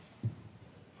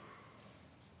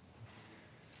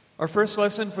Our first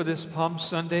lesson for this Palm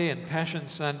Sunday and Passion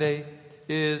Sunday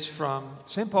is from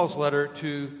St. Paul's letter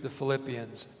to the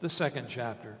Philippians, the 2nd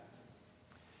chapter.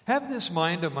 Have this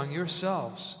mind among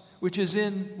yourselves, which is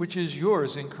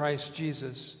yours in Christ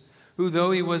Jesus, who, though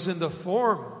he was in the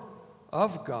form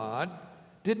of God,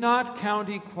 did not count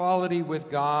equality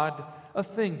with God a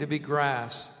thing to be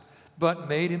grasped, but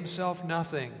made himself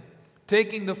nothing,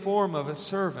 taking the form of a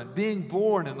servant, being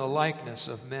born in the likeness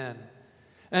of men.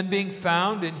 And being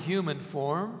found in human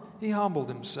form, he humbled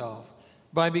himself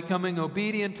by becoming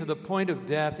obedient to the point of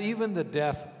death, even the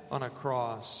death on a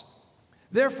cross.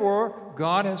 Therefore,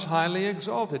 God has highly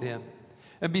exalted him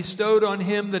and bestowed on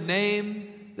him the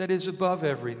name that is above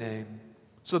every name,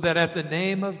 so that at the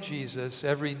name of Jesus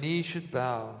every knee should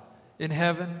bow, in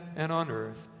heaven and on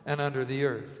earth and under the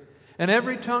earth, and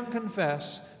every tongue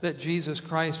confess that Jesus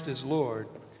Christ is Lord,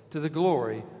 to the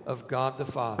glory of God the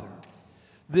Father.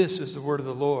 This is the word of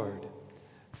the Lord.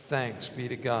 Thanks be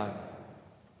to God.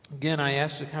 Again, I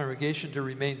ask the congregation to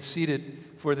remain seated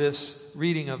for this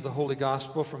reading of the Holy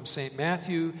Gospel from St.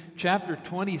 Matthew, chapter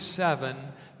 27,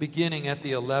 beginning at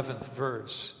the 11th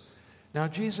verse. Now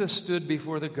Jesus stood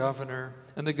before the governor,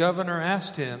 and the governor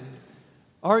asked him,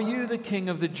 "Are you the king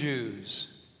of the Jews?"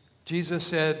 Jesus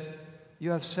said,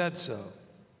 "You have said so."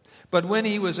 But when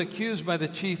he was accused by the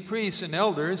chief priests and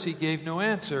elders, he gave no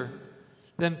answer.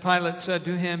 Then Pilate said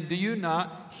to him, "Do you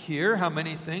not hear how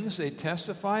many things they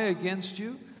testify against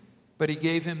you?" But he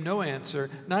gave him no answer,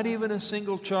 not even to a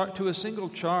single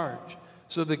charge.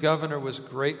 So the governor was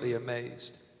greatly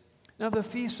amazed. Now at the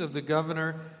feast of the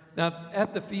governor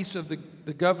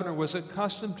was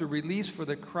accustomed to release for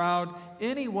the crowd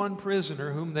any one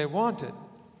prisoner whom they wanted.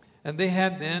 And they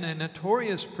had then a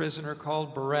notorious prisoner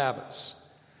called Barabbas.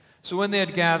 So when they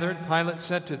had gathered, Pilate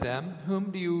said to them, "Whom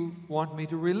do you want me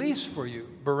to release for you,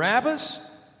 Barabbas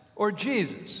or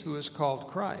Jesus, who is called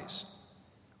Christ?"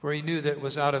 For he knew that it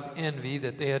was out of envy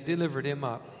that they had delivered him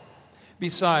up.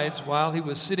 Besides, while he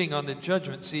was sitting on the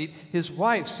judgment seat, his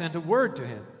wife sent a word to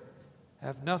him,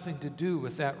 "Have nothing to do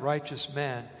with that righteous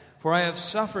man, for I have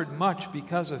suffered much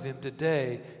because of him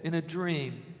today in a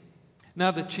dream." Now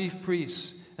the chief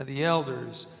priests and the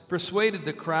elders persuaded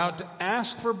the crowd to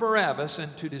ask for Barabbas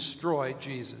and to destroy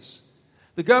Jesus.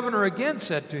 The governor again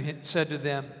said to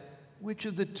them, "Which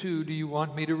of the two do you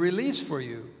want me to release for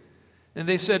you?" And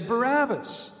they said,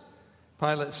 "Barabbas."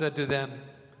 Pilate said to them,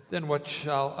 "Then what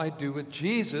shall I do with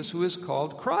Jesus, who is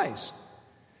called Christ?"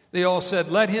 They all said,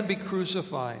 "Let him be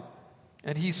crucified."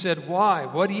 And he said, "Why?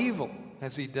 What evil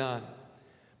has he done?"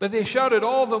 But they shouted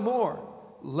all the more,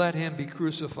 "Let him be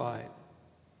crucified."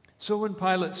 So when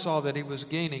Pilate saw that he was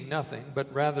gaining nothing,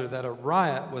 but rather that a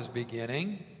riot was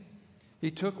beginning,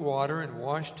 he took water and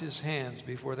washed his hands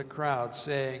before the crowd,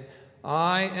 saying,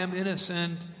 "I am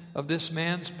innocent of this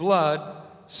man's blood.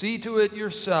 See to it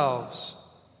yourselves."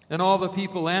 And all the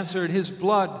people answered, "His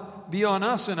blood be on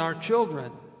us and our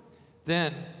children."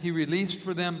 Then he released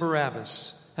for them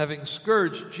Barabbas, having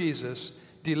scourged Jesus,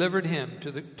 delivered him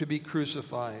to be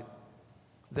crucified.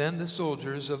 Then the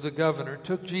soldiers of the governor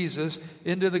took Jesus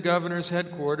into the governor's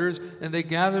headquarters, and they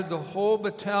gathered the whole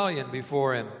battalion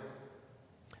before him.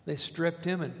 They stripped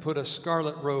him and put a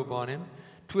scarlet robe on him,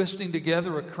 twisting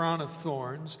together a crown of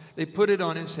thorns. They put it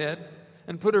on his head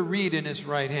and put a reed in his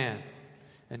right hand.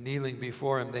 And kneeling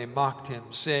before him, they mocked him,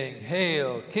 saying,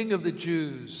 "Hail, King of the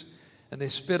Jews!" And they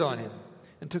spit on him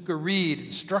and took a reed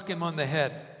and struck him on the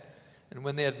head. And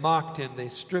when they had mocked him, they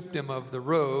stripped him of the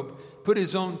robe, put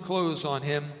his own clothes on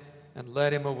him, and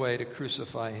led him away to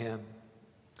crucify him.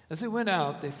 As they went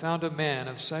out, they found a man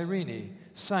of Cyrene,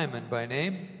 Simon by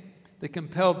name. They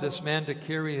compelled this man to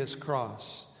carry his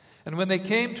cross. And when they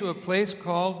came to a place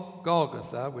called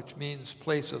Golgotha, which means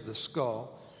place of the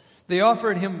skull, they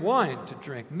offered him wine to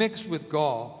drink, mixed with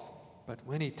gall. But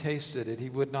when he tasted it, he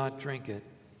would not drink it.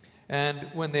 And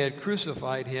when they had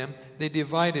crucified him, they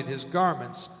divided his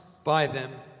garments by them,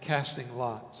 casting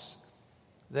lots.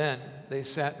 Then they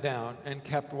sat down and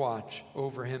kept watch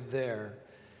over him there.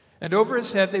 And over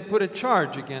his head they put a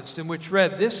charge against him, which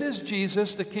read, "This is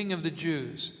Jesus, the King of the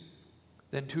Jews."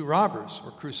 Then 2 robbers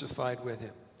were crucified with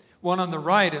him, one on the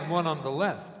right and one on the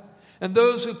left. And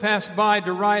those who passed by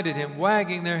derided him,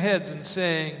 wagging their heads and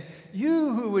saying,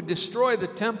 "You who would destroy the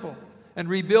temple and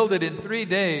rebuild it in 3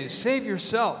 days, save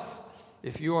yourself.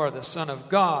 If you are the Son of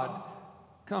God,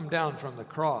 come down from the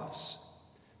cross."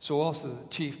 So also the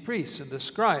chief priests and the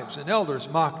scribes and elders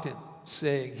mocked him,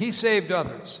 saying, "He saved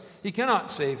others. He cannot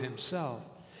save himself.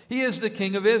 He is the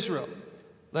King of Israel.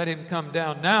 Let him come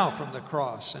down now from the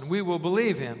cross, and we will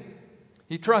believe him.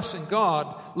 He trusts in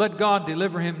God. Let God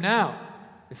deliver him now,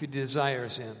 if he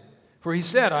desires him. For he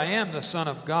said, 'I am the Son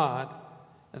of God.'"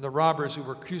 And the robbers who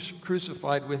were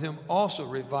crucified with him also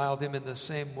reviled him in the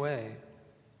same way.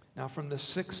 Now from the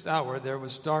 6th hour there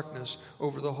was darkness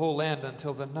over the whole land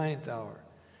until the 9th hour.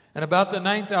 And about the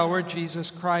 9th hour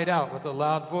Jesus cried out with a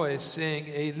loud voice, saying,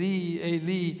 Eli,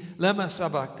 Eli, lema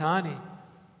sabachthani?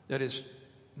 That is,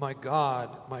 my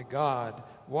God,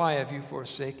 why have you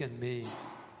forsaken me?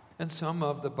 And some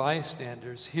of the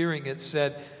bystanders, hearing it,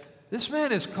 said, This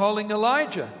man is calling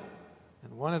Elijah.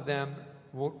 And one of them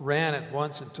ran at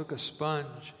once and took a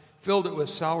sponge, filled it with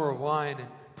sour wine, and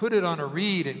put it on a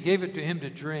reed and gave it to him to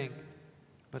drink.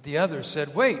 But the others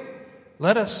said, Wait,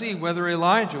 let us see whether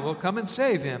Elijah will come and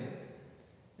save him.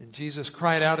 And Jesus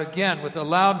cried out again with a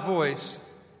loud voice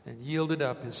and yielded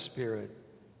up his spirit.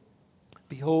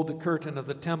 Behold, the curtain of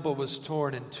the temple was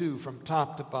torn in two from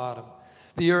top to bottom.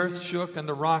 The earth shook and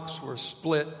the rocks were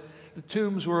split. The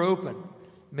tombs were opened.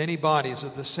 Many bodies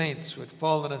of the saints who had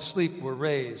fallen asleep were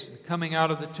raised. And coming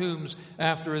out of the tombs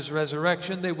after his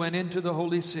resurrection, they went into the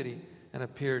holy city and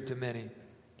appeared to many.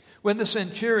 When the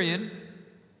centurion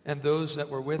and those that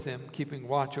were with him, keeping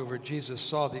watch over Jesus,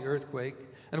 saw the earthquake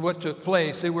and what took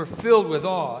place, they were filled with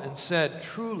awe and said,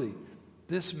 Truly,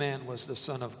 this man was the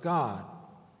Son of God.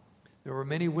 There were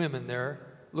many women there,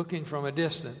 looking from a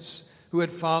distance, who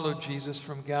had followed Jesus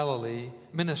from Galilee,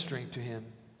 ministering to him,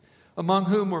 among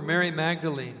whom were Mary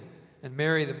Magdalene, and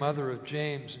Mary the mother of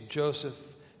James and Joseph,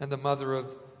 and the mother of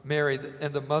Mary,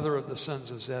 and the mother of the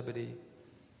sons of Zebedee.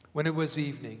 When it was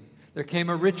evening, there came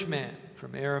a rich man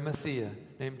from Arimathea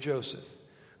named Joseph,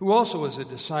 who also was a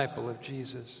disciple of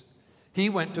Jesus. He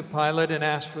went to Pilate and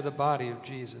asked for the body of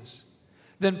Jesus.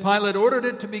 Then Pilate ordered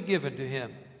it to be given to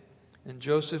him. And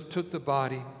Joseph took the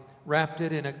body, wrapped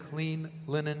it in a clean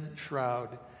linen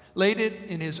shroud, laid it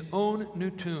in his own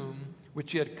new tomb,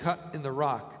 which he had cut in the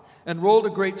rock, and rolled a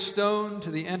great stone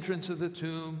to the entrance of the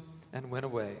tomb, and went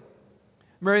away.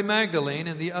 Mary Magdalene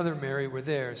and the other Mary were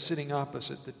there, sitting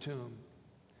opposite the tomb.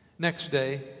 Next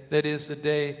day, that is, the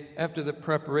day after the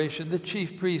preparation, the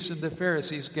chief priests and the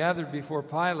Pharisees gathered before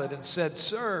Pilate and said,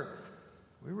 Sir,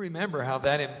 we remember how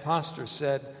that impostor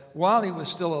said, while he was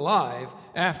still alive,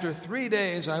 After 3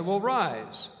 days I will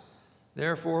rise.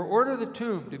 Therefore order the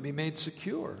tomb to be made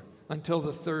secure until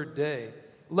the 3rd day,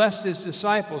 lest his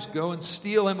disciples go and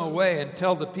steal him away and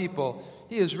tell the people,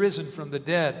 He is risen from the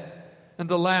dead, and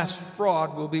the last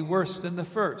fraud will be worse than the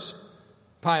first.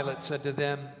 Pilate said to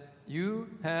them, You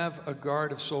have a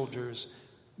guard of soldiers.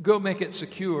 Go make it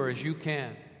secure as you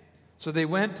can. So they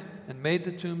went and made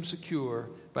the tomb secure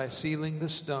by sealing the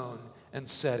stone and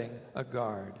setting a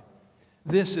guard.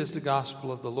 This is the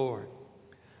gospel of the Lord.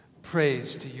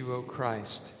 Praise to you, O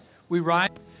Christ. We rise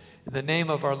in the name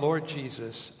of our Lord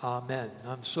Jesus. Amen.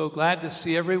 I'm so glad to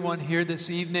see everyone here this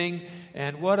evening,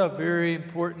 and what a very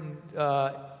important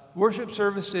worship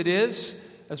service it is,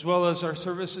 as well as our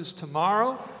services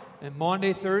tomorrow and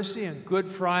Maundy, Thursday, and Good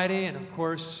Friday, and of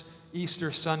course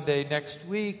Easter Sunday next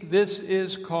week. This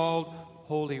is called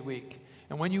Holy Week.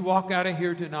 And when you walk out of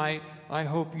here tonight, I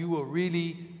hope you will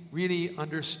really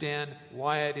understand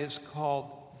why it is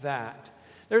called that.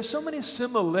 There's so many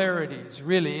similarities,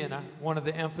 really, and one of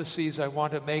the emphases I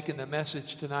want to make in the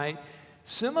message tonight,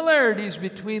 similarities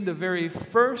between the very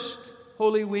first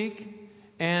Holy Week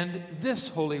and this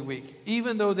Holy Week,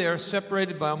 even though they are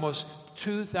separated by almost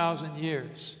 2,000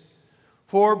 years.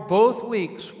 For both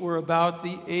weeks were about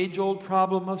the age-old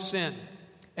problem of sin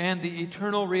and the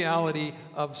eternal reality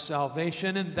of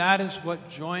salvation, and that is what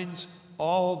joins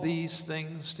all these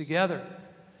things together.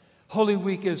 Holy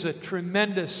Week is a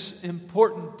tremendous,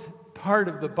 important part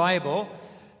of the Bible.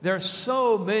 There are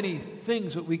so many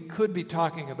things that we could be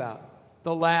talking about.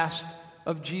 The last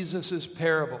of Jesus'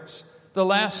 parables, the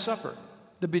Last Supper,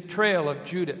 the betrayal of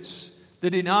Judas, the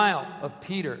denial of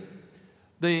Peter,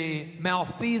 the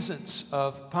malfeasance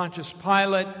of Pontius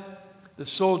Pilate, the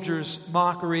soldiers'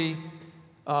 mockery,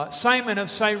 Simon of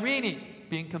Cyrene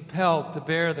being compelled to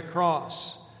bear the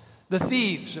cross, the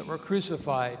thieves that were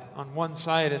crucified on one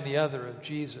side and the other of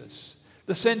Jesus,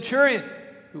 the centurion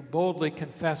who boldly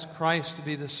confessed Christ to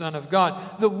be the Son of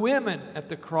God, the women at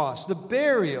the cross, the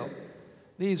burial.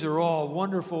 These are all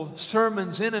wonderful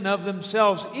sermons in and of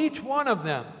themselves, each one of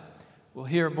them. We'll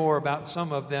hear more about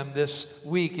some of them this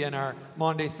week in our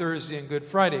Maundy, Thursday, and Good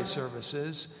Friday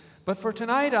services. But for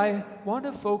tonight, I want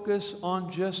to focus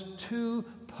on just 2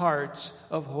 parts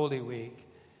of Holy Week.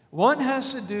 One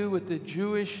has to do with the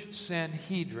Jewish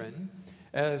Sanhedrin,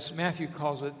 as Matthew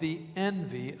calls it, the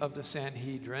envy of the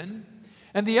Sanhedrin.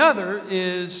 And the other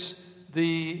is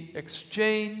the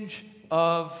exchange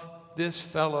of this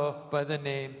fellow by the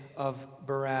name of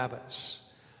Barabbas.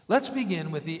 Let's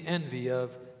begin with the envy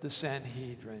of the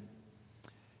Sanhedrin.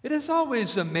 It has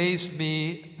always amazed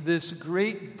me, this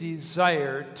great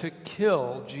desire to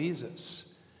kill Jesus.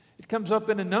 It comes up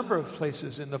in a number of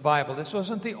places in the Bible. This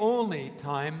wasn't the only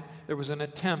time there was an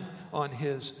attempt on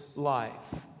his life.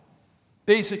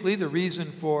 Basically, the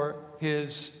reason for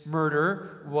his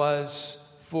murder was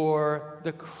for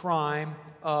the crime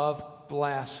of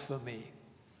blasphemy.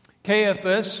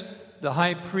 Caiaphas, the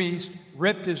high priest,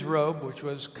 ripped his robe, which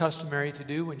was customary to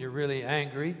do when you're really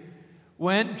angry,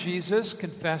 when Jesus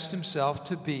confessed himself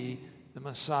to be the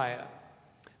Messiah.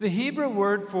 The Hebrew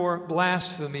word for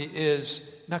blasphemy is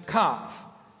nakav,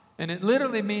 and it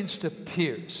literally means to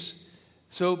pierce.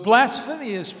 So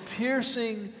blasphemy is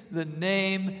piercing the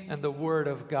name and the word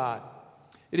of God.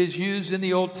 It is used in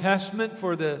the Old Testament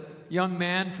for the young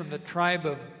man from the tribe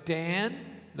of Dan,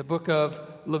 the book of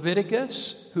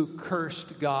Leviticus, who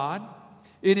cursed God.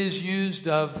 It is used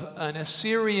of an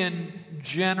Assyrian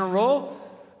general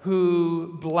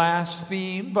who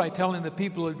blasphemed by telling the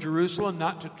people of Jerusalem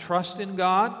not to trust in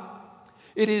God.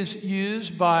 It is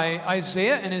used by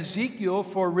Isaiah and Ezekiel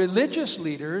for religious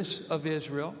leaders of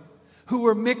Israel who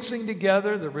were mixing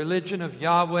together the religion of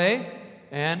Yahweh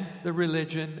and the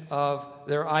religion of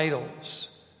their idols.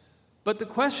 But the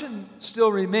question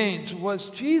still remains,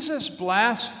 was Jesus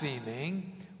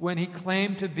blaspheming when he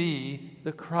claimed to be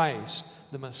the Christ,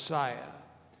 the Messiah?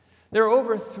 There are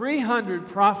over 300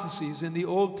 prophecies in the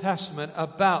Old Testament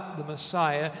about the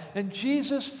Messiah, and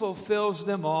Jesus fulfills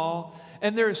them all.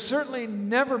 And there has certainly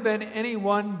never been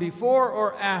anyone before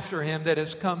or after him that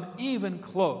has come even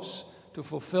close to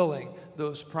fulfilling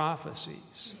those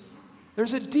prophecies.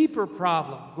 There's a deeper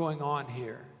problem going on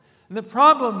here. And the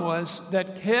problem was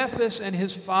that Caiaphas and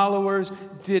his followers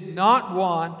did not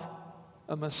want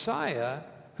a Messiah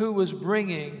who was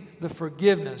bringing the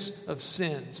forgiveness of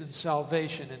sins and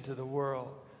salvation into the world.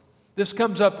 This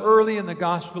comes up early in the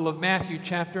Gospel of Matthew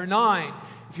chapter 9.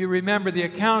 If you remember the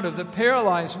account of the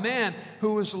paralyzed man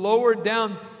who was lowered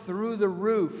down through the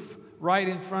roof right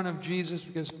in front of Jesus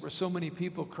because there were so many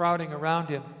people crowding around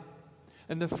him.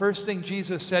 And the first thing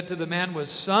Jesus said to the man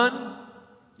was, "Son,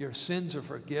 your sins are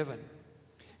forgiven."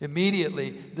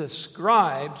 Immediately, the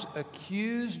scribes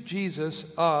accused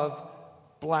Jesus of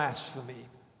blasphemy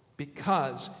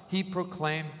because he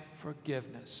proclaimed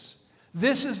forgiveness.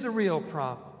 This is the real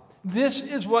problem. This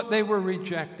is what they were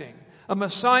rejecting. A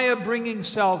Messiah bringing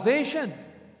salvation,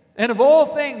 and of all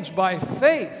things by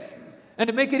faith. And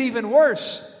to make it even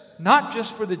worse, not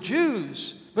just for the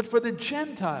Jews, but for the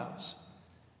Gentiles.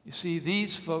 You see,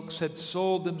 these folks had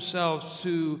sold themselves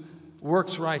to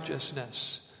works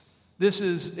righteousness. This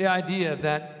is the idea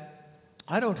that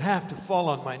I don't have to fall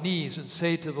on my knees and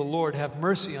say to the Lord, "Have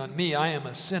mercy on me, I am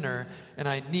a sinner, and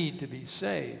I need to be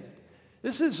saved."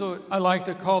 This is what I like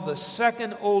to call the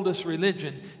second oldest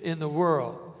religion in the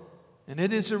world. And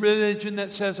it is a religion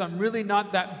that says I'm really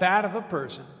not that bad of a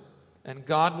person, and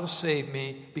God will save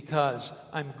me because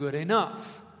I'm good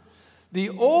enough. The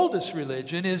oldest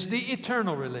religion is the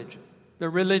eternal religion, the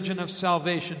religion of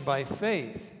salvation by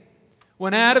faith.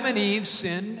 When Adam and Eve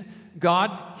sinned,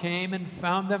 God came and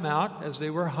found them out as they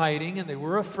were hiding and they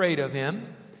were afraid of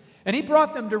him. And he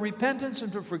brought them to repentance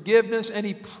and to forgiveness, and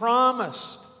he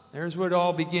promised, there's where it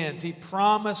all begins, he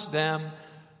promised them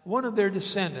one of their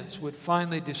descendants would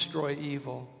finally destroy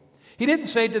evil. He didn't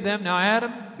say to them, "Now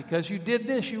Adam, because you did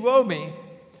this, you owe me,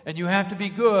 and you have to be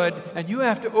good, and you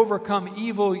have to overcome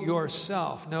evil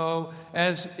yourself." No,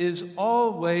 as is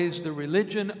always the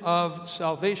religion of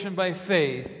salvation by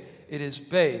faith, it is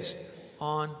based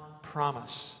on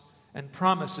promise. And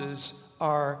promises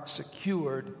are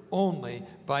secured only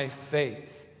by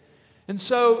faith. And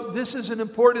so this is an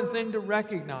important thing to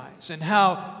recognize, and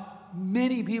how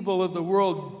many people of the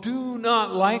world do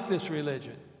not like this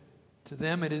religion. To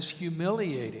them it is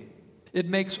humiliating. It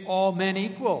makes all men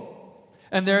equal.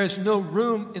 And there is no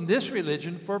room in this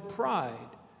religion for pride.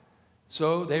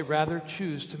 So they rather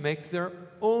choose to make their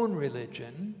own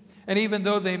religion. And even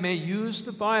though they may use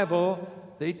the Bible,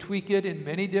 they tweak it in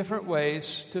many different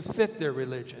ways to fit their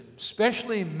religion,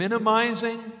 especially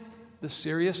minimizing the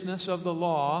seriousness of the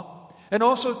law and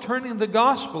also turning the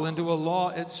gospel into a law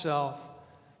itself,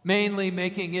 mainly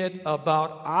making it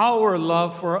about our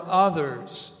love for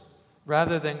others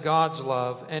rather than God's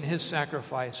love and his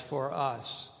sacrifice for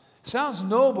us. Sounds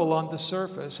noble on the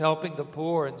surface, helping the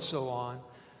poor and so on,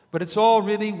 but it's all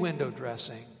really window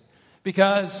dressing,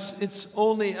 because it's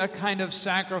only a kind of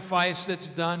sacrifice that's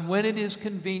done when it is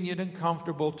convenient and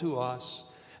comfortable to us.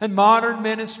 And modern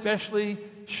men especially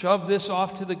shove this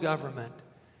off to the government.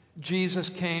 Jesus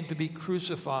came to be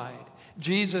crucified.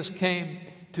 Jesus came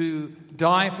to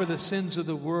die for the sins of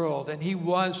the world, and he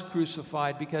was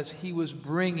crucified because he was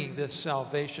bringing this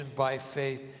salvation by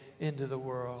faith into the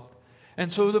world.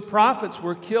 And so the prophets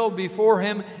were killed before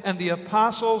him and the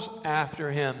apostles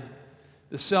after him.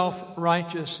 The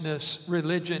self-righteousness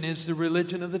religion is the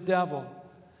religion of the devil.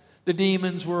 The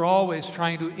demons were always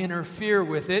trying to interfere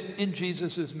with it in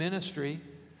Jesus' ministry.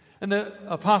 And the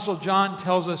Apostle John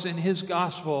tells us in his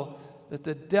gospel that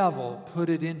the devil put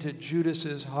it into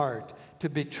Judas's heart to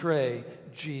betray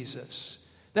Jesus.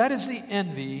 That is the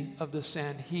envy of the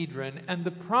Sanhedrin and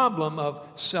the problem of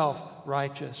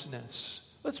self-righteousness.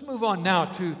 Let's move on now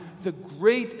to the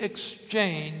great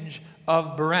exchange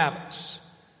of Barabbas.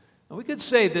 Now, we could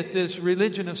say that this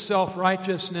religion of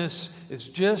self-righteousness is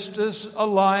just as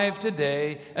alive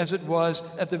today as it was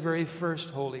at the very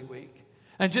first Holy Week.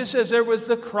 And just as there was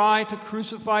the cry to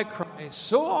crucify Christ,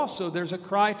 so also there's a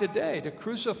cry today to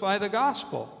crucify the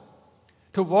gospel,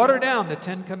 to water down the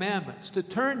Ten Commandments, to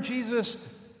turn Jesus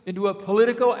into a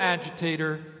political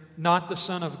agitator, not the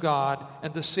Son of God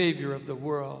and the Savior of the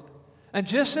world. And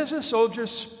just as the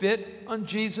soldiers spit on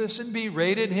Jesus and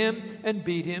berated him and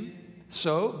beat him,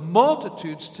 so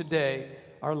multitudes today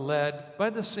are led by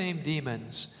the same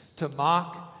demons to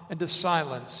mock and to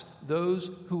silence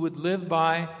those who would live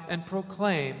by and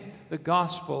proclaim the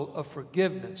gospel of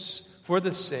forgiveness for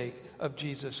the sake of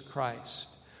Jesus Christ,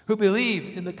 who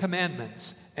believe in the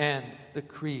commandments and the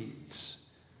creeds.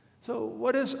 So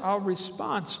what is our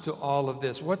response to all of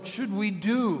this? What should we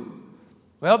do?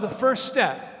 Well, the first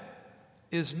step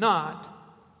is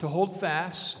not to hold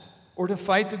fast or to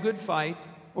fight the good fight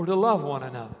or to love one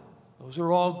another. Those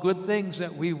are all good things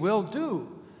that we will do.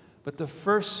 But the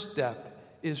first step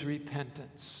is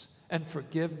repentance and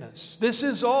forgiveness. This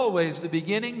is always the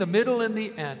beginning, the middle, and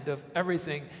the end of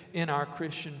everything in our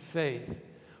Christian faith.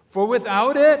 For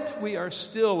without it, we are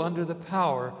still under the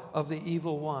power of the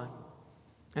evil one.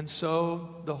 And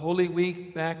so the Holy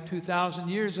Week back 2,000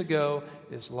 years ago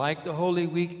is like the Holy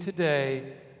Week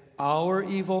today. Our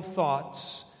evil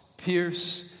thoughts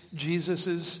pierce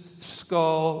Jesus'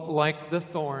 skull like the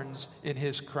thorns in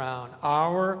his crown.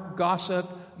 Our gossip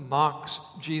mocks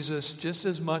Jesus just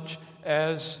as much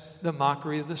as the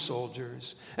mockery of the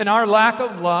soldiers. And our lack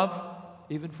of love,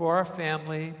 even for our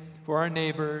family, for our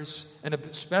neighbors, and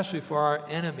especially for our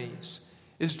enemies,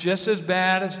 is just as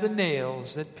bad as the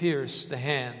nails that pierce the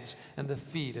hands and the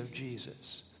feet of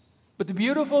Jesus. But the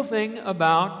beautiful thing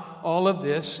about all of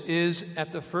this is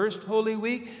at the first Holy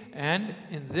Week and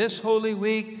in this Holy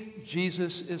Week,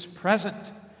 Jesus is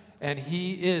present. And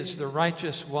he is the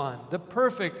righteous one, the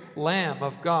perfect Lamb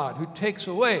of God who takes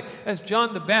away, as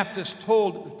John the Baptist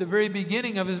told at the very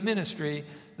beginning of his ministry,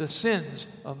 the sins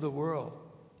of the world.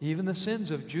 Even the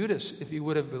sins of Judas, if he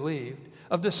would have believed,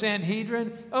 of the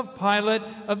Sanhedrin, of Pilate,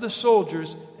 of the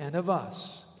soldiers, and of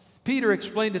us. Peter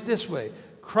explained it this way: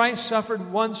 Christ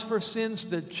suffered once for sins,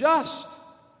 the just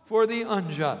for the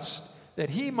unjust, that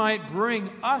he might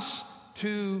bring us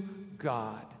to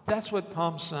God. That's what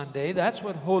Palm Sunday, that's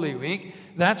what Holy Week,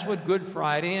 that's what Good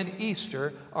Friday and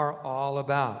Easter are all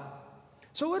about.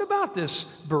 So what about this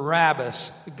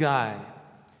Barabbas guy?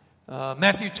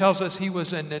 Matthew tells us he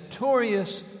was a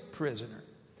notorious prisoner.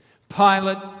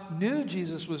 Pilate knew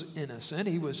Jesus was innocent.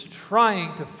 He was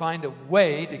trying to find a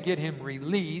way to get him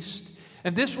released.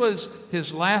 And this was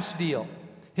his last deal,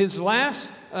 his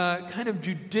last kind of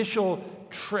judicial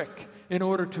trick in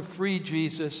order to free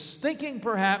Jesus, thinking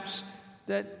perhaps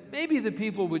that maybe the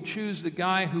people would choose the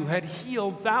guy who had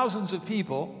healed thousands of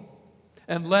people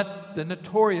and let the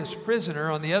notorious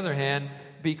prisoner, on the other hand,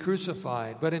 be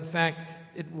crucified. But in fact,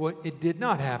 it did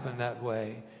not happen that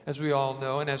way, as we all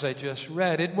know, and as I just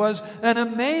read. It was an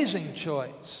amazing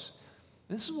choice.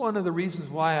 This is one of the reasons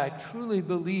why I truly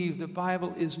believe the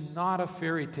Bible is not a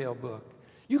fairy tale book.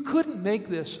 You couldn't make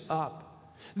this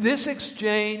up. This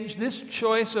exchange, this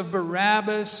choice of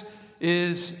Barabbas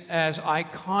is as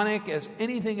iconic as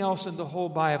anything else in the whole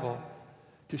Bible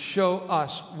to show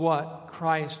us what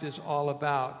Christ is all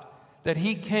about. That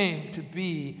he came to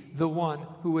be the one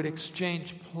who would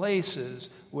exchange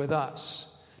places with us,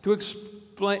 to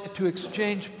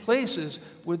exchange places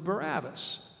with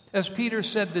Barabbas. As Peter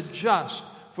said, the just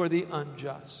for the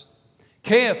unjust.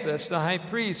 Caiaphas, the high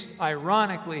priest,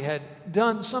 ironically had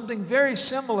done something very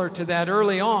similar to that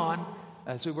early on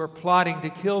as they were plotting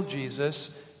to kill Jesus.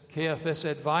 Caiaphas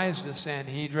advised the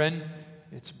Sanhedrin,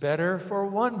 it's better for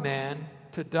one man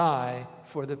to die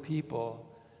for the people.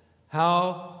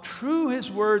 How true his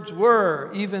words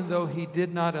were, even though he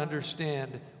did not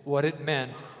understand what it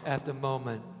meant at the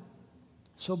moment.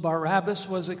 So Barabbas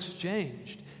was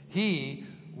exchanged. He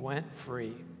went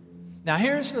free. Now,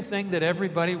 here's the thing that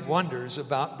everybody wonders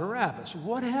about Barabbas.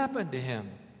 What happened to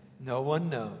him? No one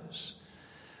knows.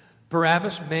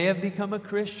 Barabbas may have become a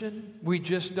Christian. We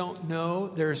just don't know.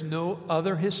 There's no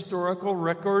other historical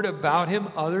record about him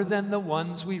other than the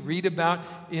ones we read about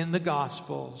in the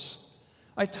Gospels.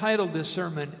 I titled this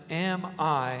sermon, Am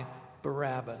I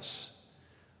Barabbas?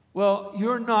 Well,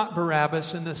 you're not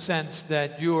Barabbas in the sense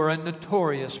that you're a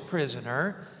notorious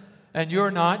prisoner, and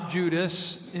you're not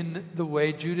Judas in the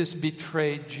way Judas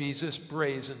betrayed Jesus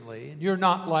brazenly. And you're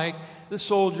not like the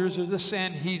soldiers or the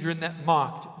Sanhedrin that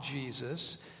mocked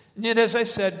Jesus. And yet, as I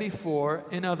said before,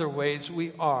 in other ways,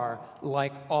 we are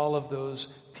like all of those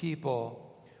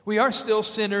people. We are still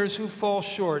sinners who fall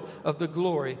short of the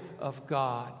glory of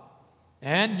God.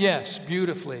 And yes,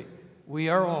 beautifully, we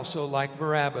are also like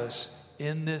Barabbas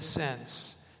in this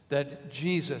sense that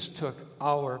Jesus took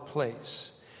our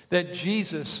place. That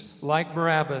Jesus, like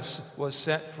Barabbas, was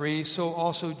set free, so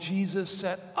also Jesus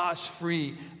set us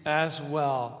free as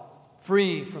well.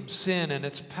 Free from sin and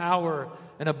its power,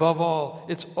 and above all,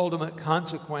 its ultimate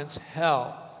consequence,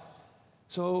 hell.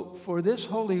 So for this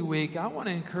Holy Week, I want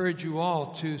to encourage you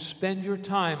all to spend your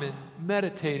time in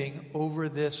meditating over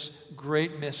this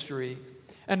great mystery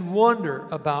and wonder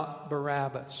about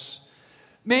Barabbas.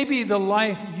 Maybe the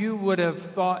life you would have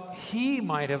thought he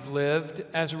might have lived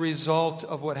as a result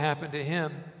of what happened to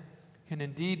him can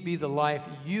indeed be the life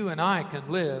you and I can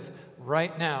live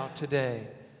right now, today.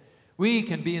 We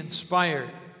can be inspired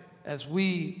as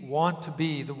we want to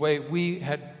be the way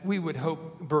we would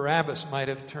hope Barabbas might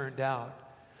have turned out.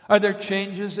 Are there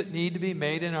changes that need to be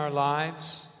made in our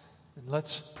lives? And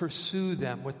let's pursue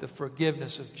them with the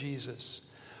forgiveness of Jesus.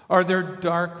 Are there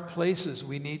dark places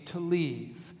we need to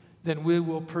leave? Then we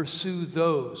will pursue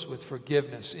those with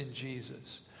forgiveness in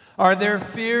Jesus. Are there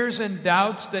fears and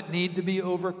doubts that need to be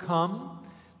overcome?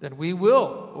 Then we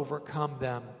will overcome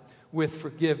them with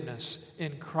forgiveness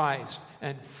in Christ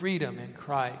and freedom in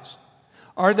Christ.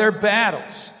 Are there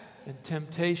battles and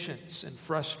temptations and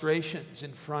frustrations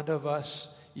in front of us?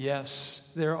 Yes,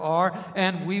 there are,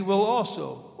 and we will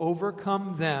also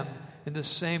overcome them in the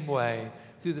same way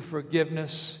through the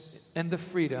forgiveness and the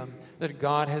freedom that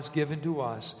God has given to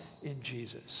us in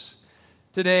Jesus.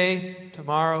 Today,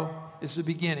 tomorrow, is the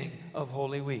beginning of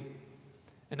Holy Week.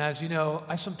 And as you know,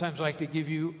 I sometimes like to give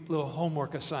you little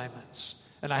homework assignments,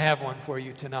 and I have one for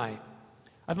you tonight.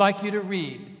 I'd like you to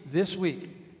read this week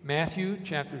Matthew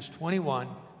chapters 21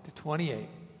 to 28.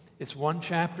 It's one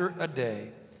chapter a day.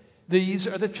 These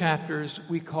are the chapters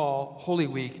we call Holy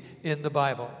Week in the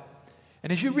Bible.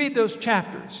 And as you read those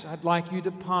chapters, I'd like you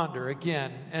to ponder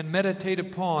again and meditate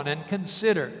upon and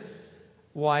consider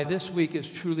why this week is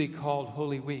truly called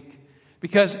Holy Week.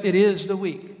 Because it is the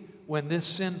week when this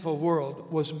sinful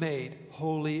world was made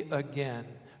holy again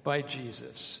by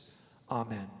Jesus.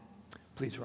 Amen. Please rise.